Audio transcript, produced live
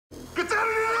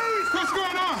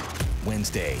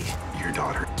Wednesday. Your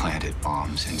daughter planted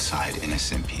bombs inside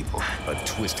innocent people. A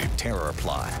twisted terror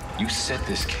plot You set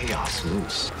this chaos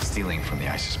loose, stealing from the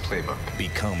ISIS playbook.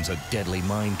 becomes a deadly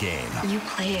mind game You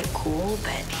play it cool,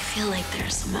 but you feel like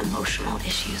there's some emotional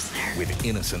issues there. with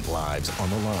innocent lives on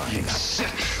the line.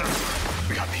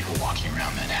 We got people walking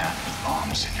around Manhattan with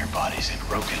bombs in their bodies, and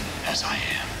broken as I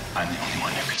am, I'm the only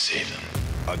one that could save them.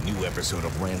 A new episode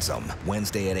of Ransom,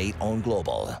 Wednesday at 8 on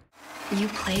Global. You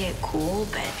play it cool,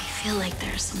 but you feel like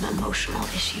there's some emotional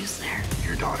issues there.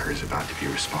 Your daughter is about to be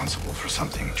responsible for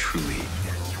something truly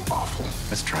awful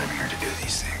that's driving her to do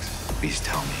these things. Please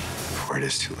tell me before it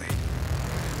is too late.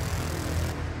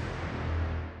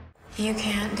 You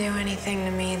can't do anything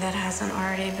to me that hasn't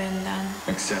already been done.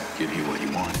 Except give you what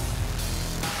you want.